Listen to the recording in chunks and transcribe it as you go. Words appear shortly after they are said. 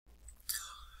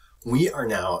we are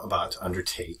now about to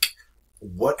undertake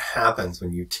what happens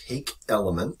when you take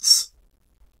elements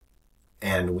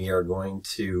and we are going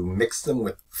to mix them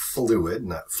with fluid,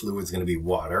 and that fluid is going to be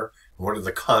water. And what are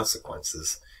the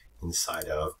consequences inside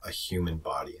of a human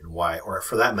body, and why, or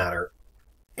for that matter,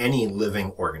 any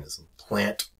living organism,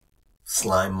 plant,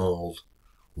 slime mold,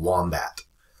 wombat.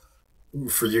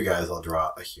 For you guys, I'll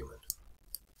draw a human.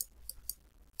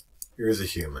 Here's a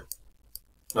human.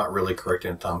 Not really correct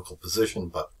anatomical position,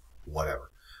 but whatever.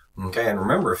 Okay, and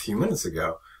remember a few minutes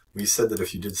ago, we said that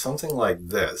if you did something like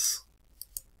this,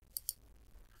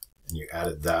 and you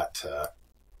added that to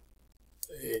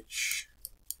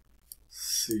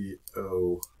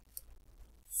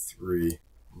HCO3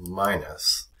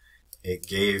 minus, it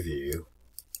gave you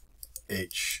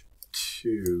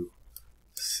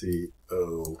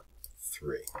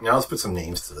H2CO3. Now let's put some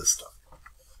names to this stuff.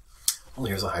 Well,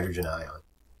 here's a hydrogen ion.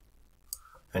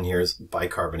 And here's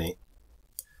bicarbonate.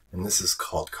 And this is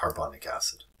called carbonic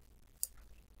acid.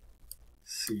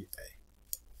 Ca.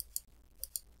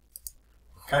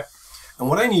 Okay? And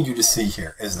what I need you to see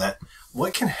here is that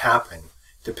what can happen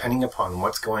depending upon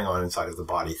what's going on inside of the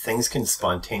body. Things can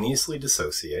spontaneously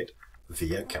dissociate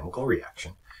via chemical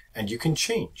reaction, and you can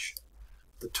change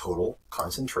the total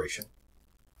concentration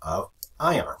of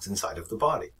ions inside of the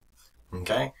body.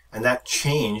 Okay? And that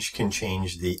change can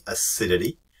change the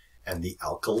acidity and the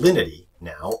alkalinity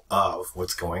now of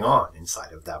what's going on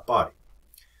inside of that body.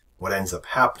 What ends up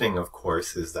happening, of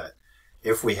course, is that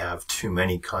if we have too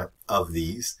many of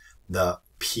these, the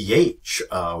pH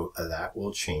of that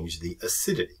will change the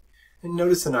acidity. And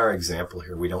notice in our example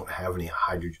here, we don't have any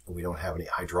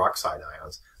hydroxide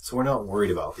ions, so we're not worried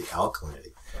about the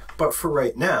alkalinity. But for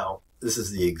right now, this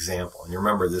is the example. And you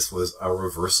remember this was a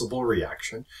reversible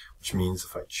reaction, which means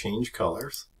if I change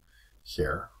colors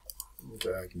here,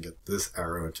 okay, I can get this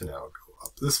arrow to now go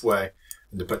up this way,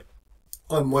 and depending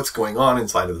on what's going on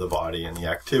inside of the body and the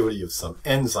activity of some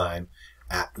enzyme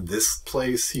at this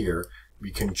place here, we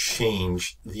can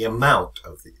change the amount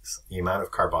of these, the amount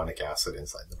of carbonic acid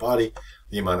inside the body,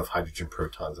 the amount of hydrogen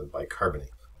protons and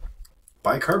bicarbonate.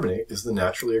 Bicarbonate is the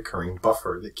naturally occurring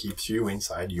buffer that keeps you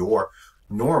inside your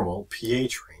normal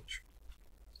pH range.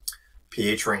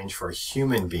 pH range for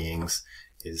human beings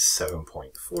is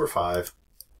 7.45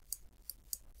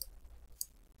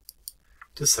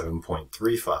 to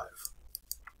 7.35.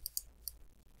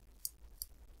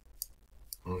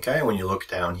 Okay, when you look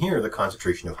down here, the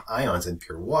concentration of ions in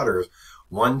pure water is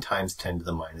 1 times 10 to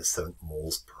the minus 7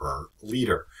 moles per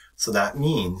liter. So that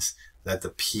means that the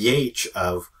pH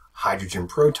of hydrogen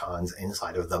protons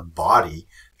inside of the body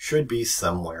should be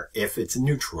somewhere, if it's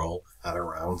neutral, at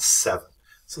around 7.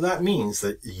 So that means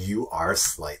that you are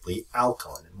slightly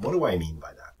alkaline. And what do I mean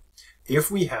by that?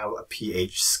 If we have a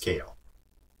pH scale,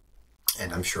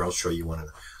 and I'm sure I'll show you one in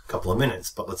a couple of minutes,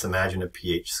 but let's imagine a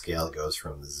pH scale that goes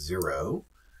from 0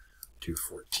 to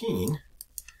 14.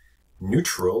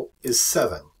 Neutral is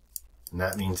 7. And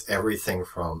that means everything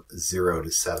from 0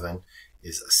 to 7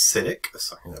 is acidic.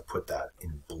 So I'm going to put that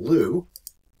in blue.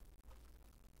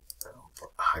 I'll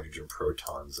put hydrogen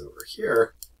protons over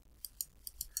here.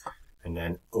 And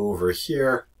then over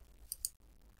here,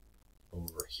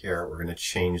 we're going to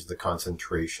change the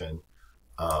concentration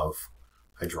of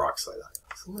hydroxide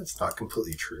ions. And that's not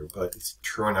completely true, but it's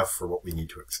true enough for what we need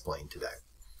to explain today.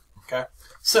 Okay?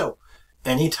 So,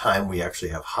 anytime we actually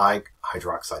have high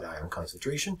hydroxide ion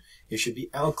concentration, it should be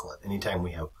alkaline. Anytime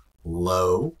we have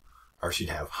low, or should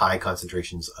have high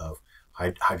concentrations of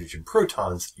hydrogen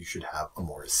protons, you should have a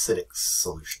more acidic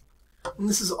solution. And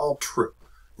this is all true.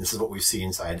 This is what we see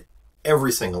inside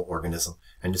every single organism,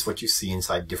 and it's what you see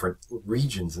inside different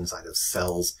regions inside of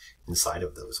cells inside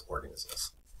of those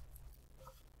organisms.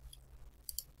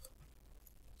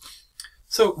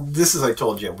 So this is, I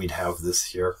told you, we'd have this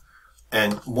here.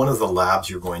 And one of the labs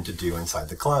you're going to do inside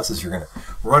the class is you're going to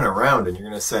run around and you're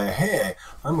going to say, hey,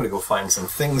 I'm going to go find some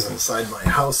things inside my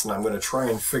house and I'm going to try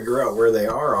and figure out where they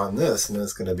are on this. And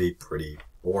it's going to be pretty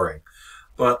boring.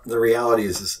 But the reality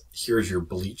is here's your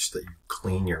bleach that you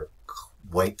clean your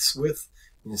whites with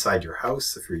inside your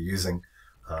house. If you're using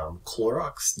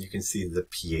Clorox, you can see the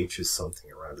pH is something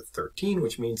around a 13,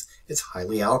 which means it's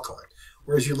highly alkaline.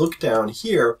 Whereas you look down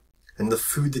here, and the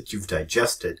food that you've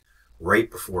digested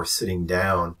right before sitting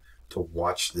down to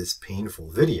watch this painful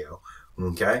video,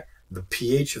 okay, the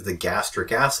pH of the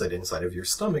gastric acid inside of your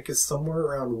stomach is somewhere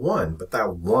around 1, but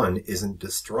that 1 isn't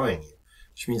destroying you,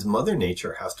 which means Mother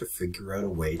Nature has to figure out a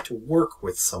way to work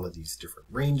with some of these different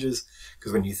ranges,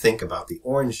 because when you think about the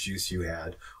orange juice you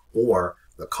had or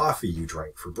the coffee you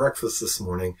drank for breakfast this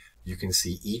morning, you can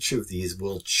see each of these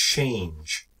will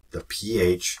change the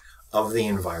pH of the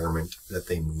environment that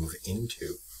they move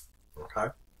into. Okay?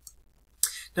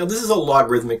 Now, this is a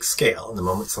logarithmic scale, and the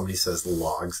moment somebody says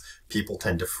logs, people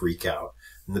tend to freak out.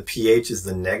 And the pH is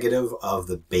the negative of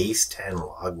the base 10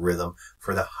 logarithm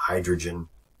for the hydrogen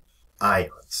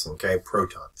ions, okay,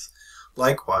 protons.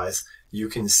 Likewise, you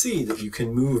can see that you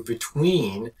can move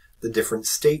between the different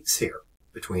states here,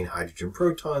 between hydrogen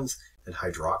protons and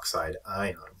hydroxide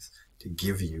ions, to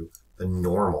give you the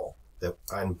normal.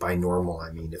 And by normal,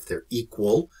 I mean if they're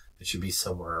equal, it should be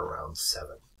somewhere around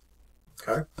 7.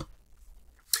 Okay?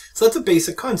 So that's a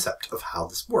basic concept of how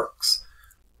this works.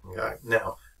 Okay?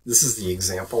 Now, this is the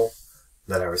example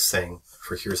that I was saying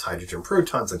for here's hydrogen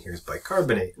protons and here's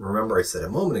bicarbonate. And remember I said a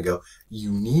moment ago,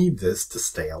 you need this to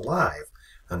stay alive.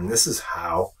 And this is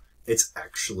how it's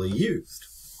actually used.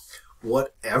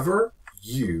 Whatever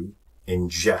you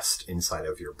ingest inside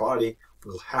of your body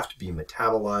will have to be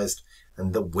metabolized,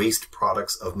 and the waste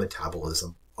products of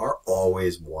metabolism are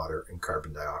always water and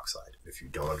carbon dioxide. If you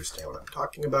don't understand what I'm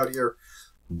talking about here,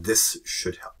 this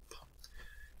should help.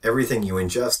 Everything you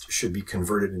ingest should be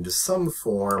converted into some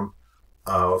form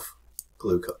of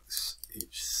glucose,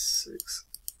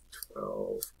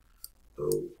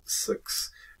 H612O6,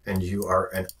 and you are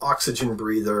an oxygen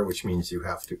breather, which means you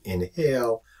have to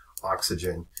inhale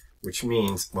oxygen, which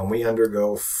means when we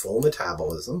undergo full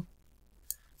metabolism,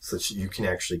 so that you can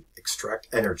actually extract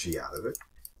energy out of it,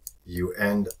 you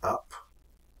end up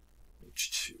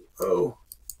H2O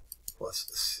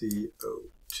plus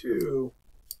CO2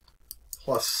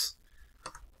 plus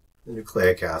the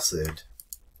nucleic acid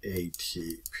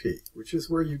ATP, which is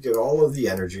where you get all of the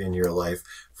energy in your life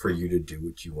for you to do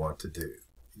what you want to do.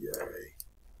 Yay.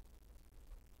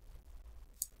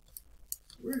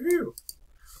 Woohoo.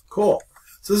 Cool.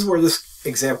 So this is where this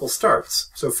example starts.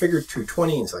 So figure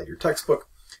 220 inside your textbook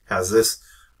has this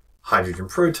hydrogen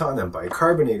proton and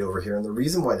bicarbonate over here. And the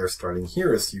reason why they're starting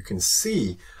here is you can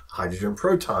see hydrogen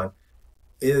proton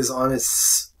is on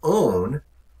its own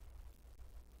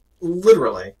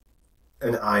literally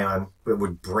an ion that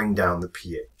would bring down the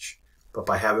pH. But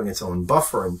by having its own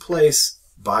buffer in place,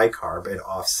 bicarb, it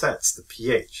offsets the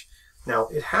pH. Now,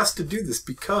 it has to do this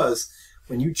because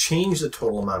when you change the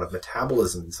total amount of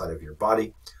metabolism inside of your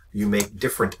body, you make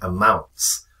different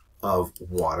amounts of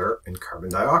water and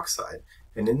carbon dioxide.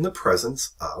 And in the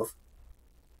presence of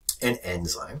an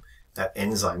enzyme, that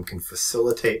enzyme can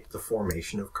facilitate the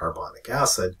formation of carbonic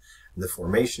acid. And the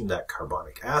formation of that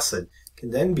carbonic acid can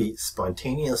then be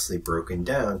spontaneously broken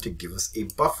down to give us a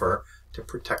buffer to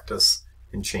protect us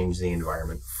and change the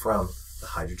environment from the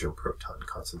hydrogen proton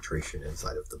concentration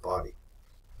inside of the body.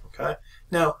 Okay?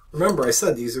 Now, remember I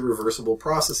said these are reversible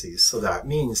processes, so that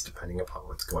means depending upon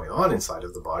what's going on inside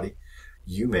of the body,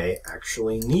 you may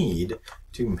actually need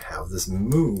to have this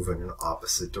move in an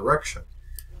opposite direction.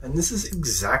 And this is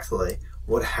exactly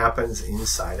what happens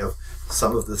inside of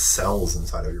some of the cells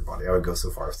inside of your body. I would go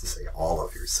so far as to say all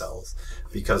of your cells,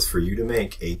 because for you to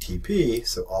make ATP,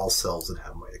 so all cells that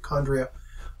have mitochondria,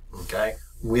 okay,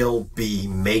 will be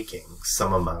making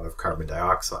some amount of carbon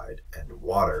dioxide and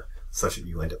water such that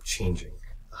you end up changing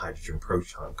the hydrogen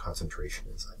proton concentration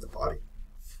inside the body.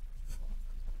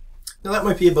 Now that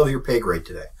might be above your pay grade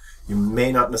today. You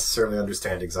may not necessarily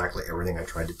understand exactly everything I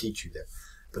tried to teach you there.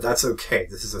 But that's okay.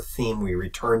 This is a theme we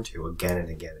return to again and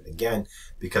again and again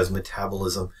because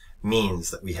metabolism means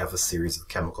that we have a series of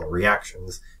chemical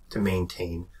reactions to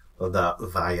maintain the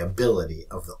viability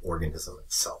of the organism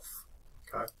itself.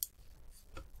 Okay?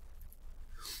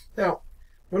 Now,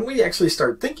 when we actually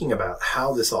start thinking about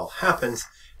how this all happens,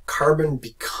 carbon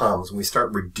becomes, when we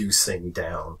start reducing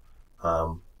down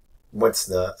what's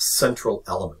the central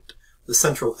element. The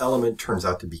central element turns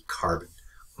out to be carbon.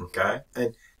 Okay?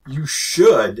 And you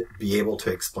should be able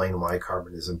to explain why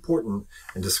carbon is important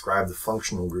and describe the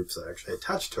functional groups that actually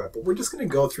attach to it. But we're just going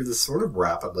to go through this sort of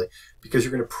rapidly because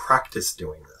you're going to practice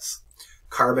doing this.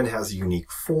 Carbon has a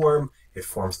unique form. It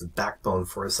forms the backbone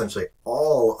for essentially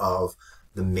all of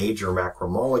the major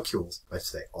macromolecules. I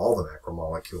say all the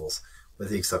macromolecules with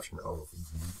the exception of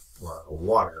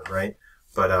water, right?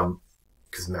 But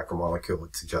because macromolecule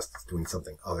would suggest it's doing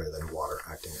something other than water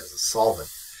acting as a solvent.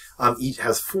 Each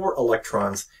has 4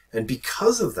 electrons, and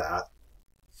because of that,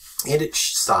 and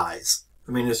its size,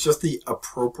 I mean, it's just the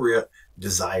appropriate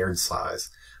desired size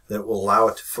that will allow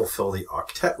it to fulfill the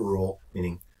octet rule,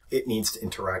 meaning it needs to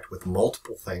interact with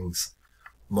multiple things,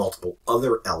 multiple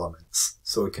other elements,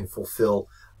 so it can fulfill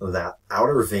that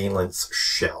outer valence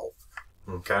shell.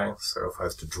 Okay, so if I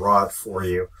was to draw it for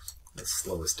you, let's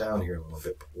slow us down here a little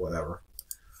bit, but whatever.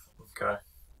 Okay,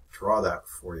 draw that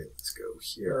for you. Let's go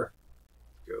here.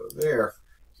 Go there.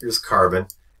 Here's carbon.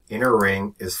 Inner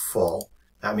ring is full.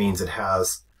 That means it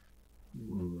has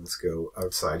let's go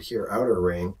outside here, outer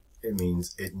ring, it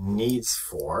means it needs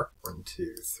 4. 1,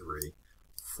 2, 3,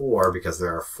 4, because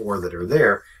there are 4 that are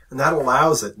there, and that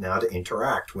allows it now to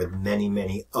interact with many,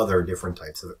 many other different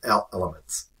types of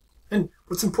elements. And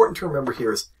what's important to remember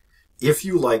here is, if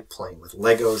you like playing with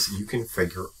Legos, you can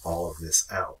figure all of this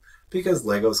out, because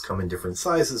Legos come in different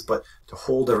sizes, but to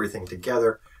hold everything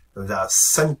together, the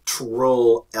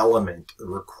central element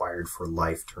required for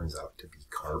life turns out to be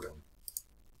carbon.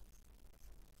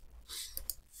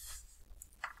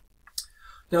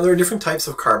 Now, there are different types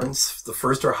of carbons. The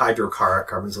first are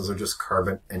hydrocarbons. Those are just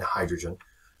carbon and hydrogen.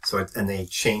 And they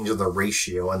change the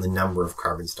ratio and the number of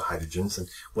carbons to hydrogens. And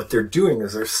what they're doing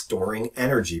is they're storing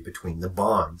energy between the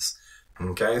bonds.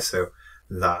 Okay, so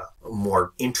the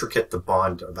more intricate the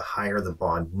bond, or the higher the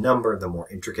bond number, the more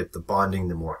intricate the bonding,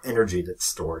 the more energy that's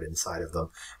stored inside of them.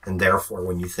 And therefore,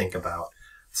 when you think about,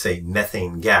 say,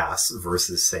 methane gas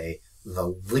versus, say, the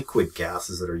liquid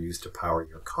gases that are used to power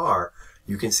your car,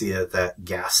 you can see that that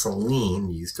gasoline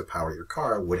used to power your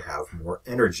car would have more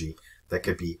energy that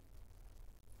could be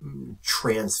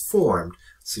transformed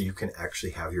so you can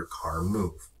actually have your car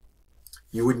move.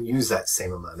 You wouldn't use that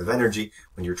same amount of energy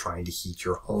when you're trying to heat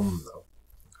your home, though.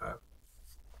 Okay.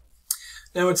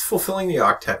 Now, it's fulfilling the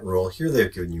octet rule. Here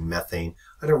they've given you methane.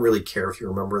 I don't really care if you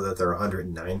remember that they're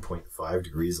 109.5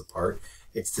 degrees apart.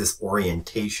 It's this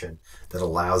orientation that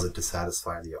allows it to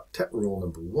satisfy the octet rule,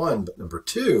 number 1. But number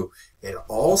 2, it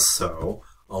also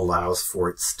allows for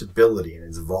its stability and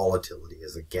its volatility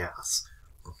as a gas.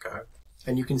 Okay.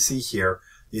 And you can see here,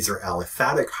 these are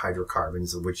aliphatic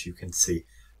hydrocarbons, of which you can see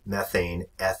methane,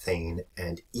 ethane,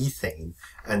 and ethane.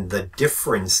 And the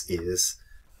difference is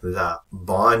the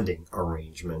bonding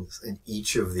arrangements, and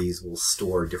each of these will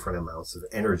store different amounts of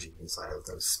energy inside of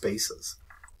those spaces.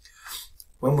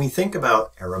 When we think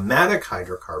about aromatic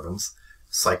hydrocarbons,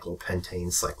 cyclopentane,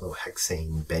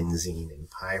 cyclohexane, benzene, and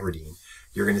pyridine,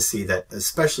 you're going to see that,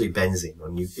 especially benzene,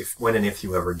 when and if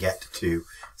you ever get to,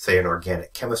 say, an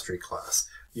organic chemistry class,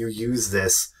 you use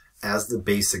this as the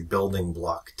basic building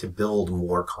block to build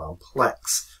more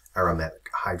complex aromatic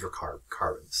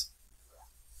hydrocarbons.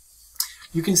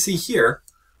 You can see here,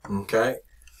 okay,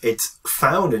 it's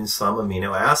found in some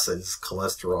amino acids,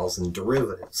 cholesterols, and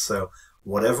derivatives. So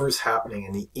whatever is happening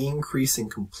in the increasing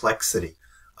complexity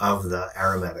of the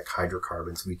aromatic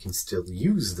hydrocarbons, we can still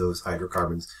use those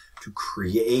hydrocarbons to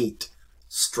create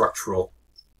structural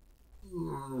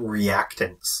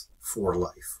reactants for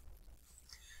life.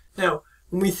 Now,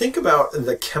 when we think about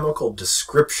the chemical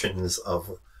descriptions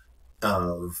of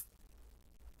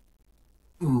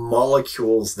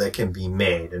molecules that can be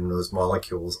made, and those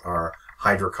molecules are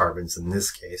hydrocarbons in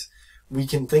this case, we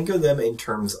can think of them in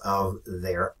terms of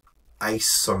their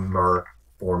isomer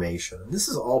formation. And this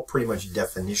is all pretty much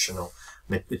definitional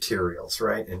materials,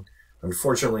 right? And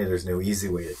unfortunately, there's no easy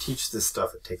way to teach this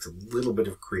stuff. It takes a little bit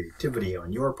of creativity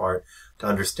on your part to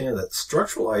understand that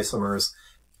structural isomers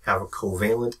have a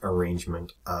covalent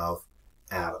arrangement of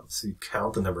atoms. So you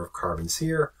count the number of carbons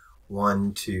here,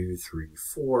 1, 2, 3,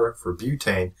 4. For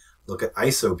butane, look at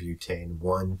isobutane,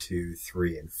 1, 2,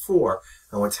 3, and 4.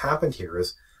 And what's happened here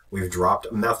is we've dropped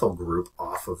a methyl group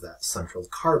off of that central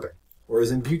carbon.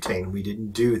 Whereas in butane, we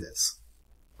didn't do this.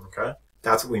 Okay?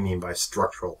 That's what we mean by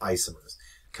structural isomers.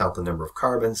 Count the number of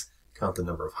carbons, count the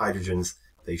number of hydrogens.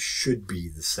 They should be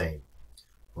the same.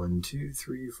 1, 2,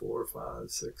 3, 4, 5,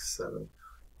 6, 7,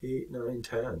 8, 9,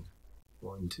 10.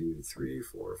 1, 2, 3,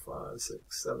 4, 5,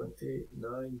 6, 7, 8,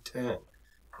 9, 10.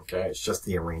 Okay, it's just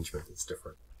the arrangement that's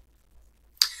different.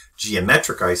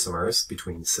 Geometric isomers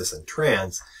between cis and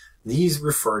trans, these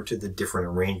refer to the different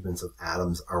arrangements of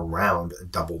atoms around a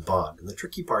double bond. And the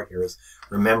tricky part here is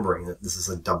remembering that this is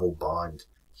a double bond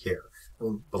here.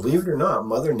 And believe it or not,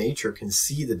 Mother Nature can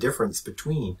see the difference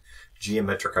between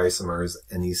geometric isomers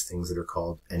and these things that are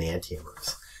called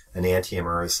enantiomers.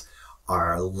 Enantiomers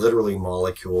are literally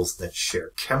molecules that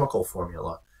share chemical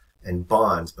formula and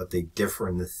bonds, but they differ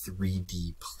in the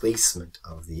 3D placement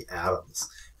of the atoms.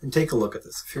 And take a look at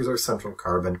this. Here's our central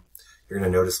carbon. You're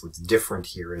going to notice what's different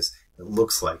here is it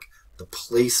looks like the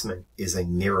placement is a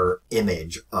mirror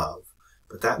image of.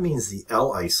 But that means the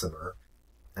L isomer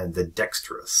and the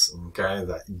dextrose, okay,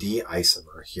 the D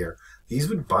isomer here, these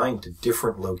would bind to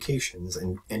different locations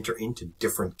and enter into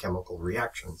different chemical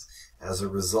reactions as a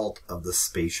result of the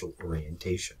spatial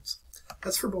orientations.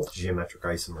 That's for both geometric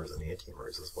isomers and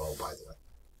enantiomers as well, by the way.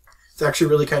 It's actually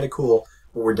really kind of cool.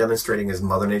 What we're demonstrating is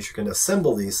Mother Nature can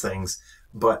assemble these things,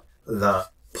 but the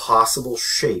possible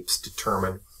shapes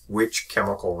determine which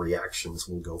chemical reactions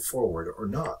will go forward or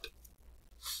not.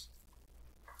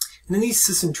 And in these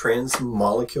cis and trans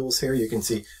molecules here, you can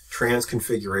see trans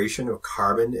configuration of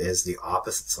carbon is the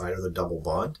opposite side of the double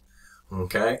bond.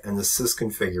 Okay, and the cis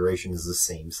configuration is the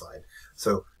same side.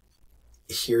 So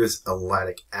here's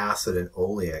lactic acid and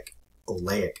oleic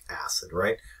acid,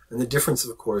 right? And the difference,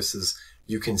 of course, is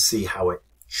you can see how it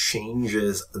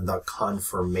changes the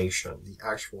conformation, the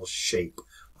actual shape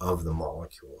of the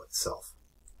molecule itself.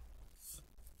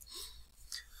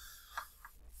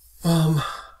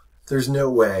 There's no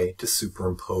way to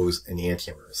superimpose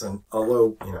enantiomers. And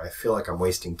although, I feel like I'm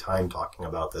wasting time talking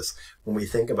about this, when we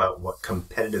think about what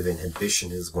competitive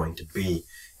inhibition is going to be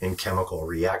in chemical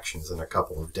reactions in a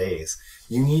couple of days,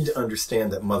 you need to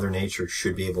understand that Mother Nature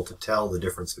should be able to tell the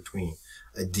difference between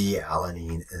a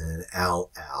D-alanine and an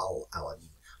L-alanine.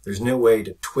 There's no way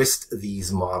to twist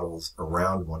these models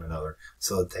around one another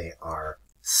so that they are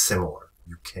similar.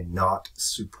 You cannot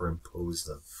superimpose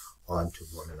them onto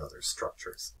one another's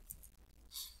structures.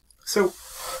 So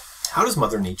how does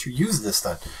Mother Nature use this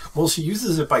then? Well, she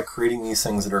uses it by creating these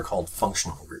things that are called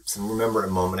functional groups. And remember a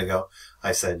moment ago,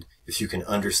 I said, if you can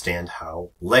understand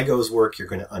how Legos work, you're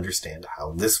going to understand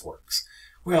how this works.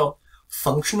 Well,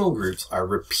 functional groups are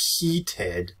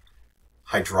repeated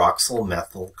hydroxyl,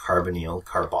 methyl, carbonyl,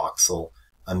 carboxyl,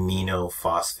 amino,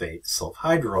 phosphate,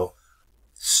 sulfhydryl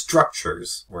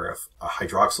structures, where if a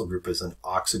hydroxyl group is an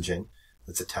oxygen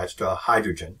that's attached to a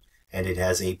hydrogen, and it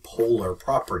has a polar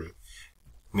property,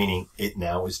 meaning it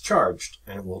now is charged,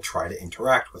 and it will try to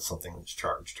interact with something that's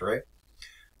charged, right?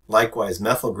 Likewise,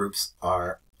 methyl groups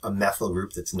are a methyl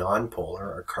group that's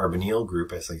nonpolar, a carbonyl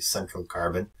group as a central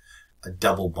carbon, a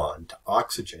double bond to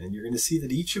oxygen. And you're going to see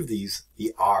that each of these,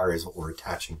 the R is what we're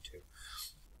attaching to.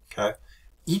 Okay?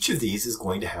 Each of these is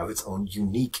going to have its own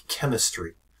unique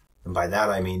chemistry. And by that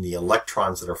I mean the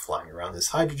electrons that are flying around this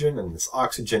hydrogen and this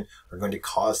oxygen are going to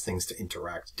cause things to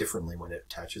interact differently when it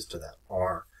attaches to that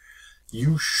R.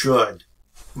 You should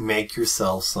make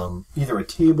yourself either a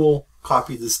table,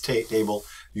 copy this table.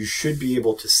 You should be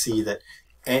able to see that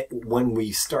when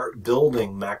we start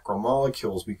building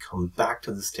macromolecules, we come back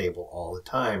to this table all the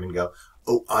time and go,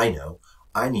 oh, I know,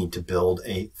 I need to build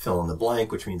a fill in the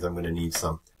blank, which means I'm going to need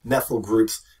some methyl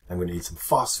groups, I'm going to need some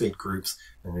phosphate groups,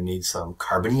 I'm going to need some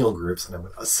carbonyl groups, and I'm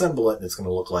going to assemble it, and it's going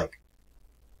to look like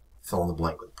fill in the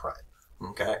blank with a prime.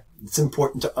 Okay? It's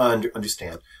important to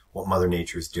understand what Mother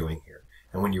Nature is doing here.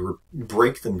 And when you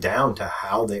break them down to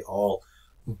how they all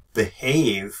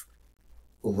behave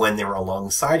when they're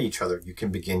alongside each other, you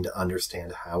can begin to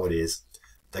understand how it is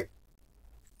the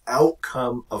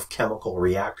outcome of chemical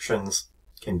reactions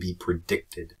can be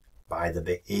predicted by the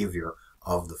behavior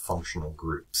of the functional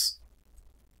groups.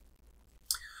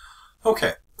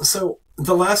 Okay, so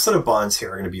the last set of bonds here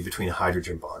are going to be between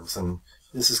hydrogen bonds, and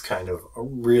this is kind of a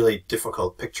really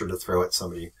difficult picture to throw at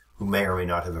somebody who may or may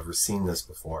not have ever seen this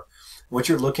before. What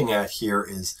you're looking at here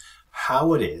is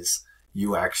how it is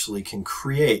you actually can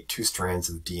create two strands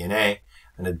of DNA,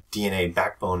 and a DNA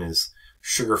backbone is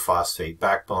sugar phosphate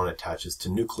backbone attaches to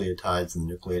nucleotides, and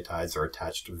the nucleotides are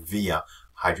attached via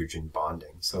hydrogen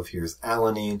bonding. So if here's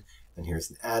alanine and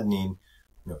here's an adenine,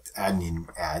 no, it's adenine and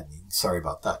adenine, sorry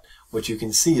about that. What you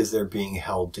can see is they're being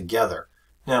held together.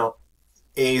 Now,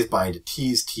 A's bind to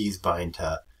T's, T's bind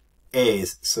to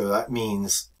A's, so that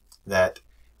means that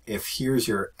if here's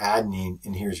your adenine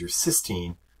and here's your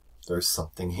cysteine, there's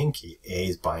something hinky.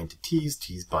 A's bind to T's,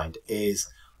 T's bind to A's,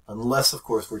 unless, of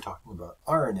course, we're talking about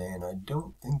RNA, and I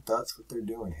don't think that's what they're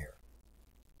doing here.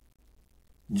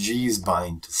 G's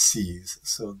bind to C's.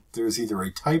 So there's either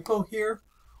a typo here,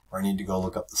 or I need to go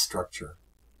look up the structure.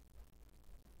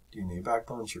 DNA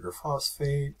backbone, sugar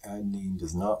phosphate, adenine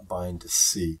does not bind to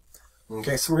C.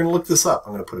 Okay, so we're going to look this up.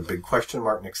 I'm going to put a big question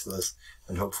mark next to this,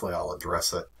 and hopefully I'll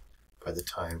address it by the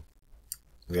time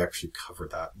we actually cover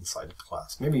that inside the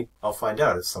class. Maybe I'll find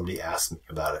out if somebody asks me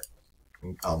about it.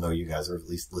 I'll know you guys are at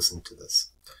least listening to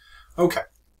this. Okay.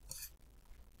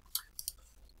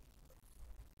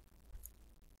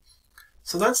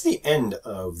 So that's the end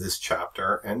of this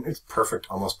chapter, and it's perfect,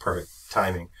 almost perfect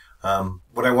timing.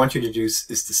 What I want you to do is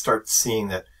to start seeing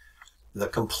that the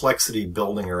complexity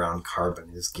building around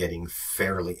carbon is getting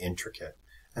fairly intricate.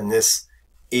 And this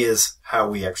is how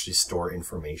we actually store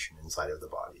information inside of the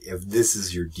body. If this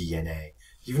is your DNA,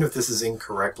 even if this is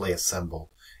incorrectly assembled,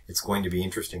 it's going to be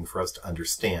interesting for us to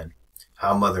understand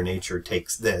how Mother Nature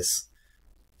takes this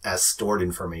as stored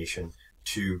information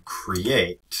to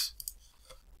create,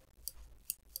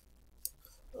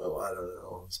 oh, I don't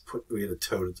know, we had a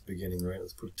toad at the beginning, right?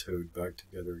 Let's put a toad back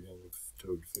together again with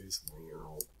toad face.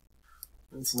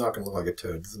 It's not going to look like a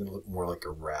toad. It's going to look more like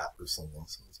a rat or something.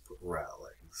 So let's put rat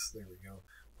legs. There we go.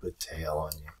 Put a tail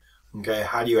on you. Okay,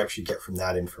 how do you actually get from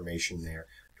that information there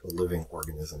living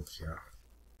organism here.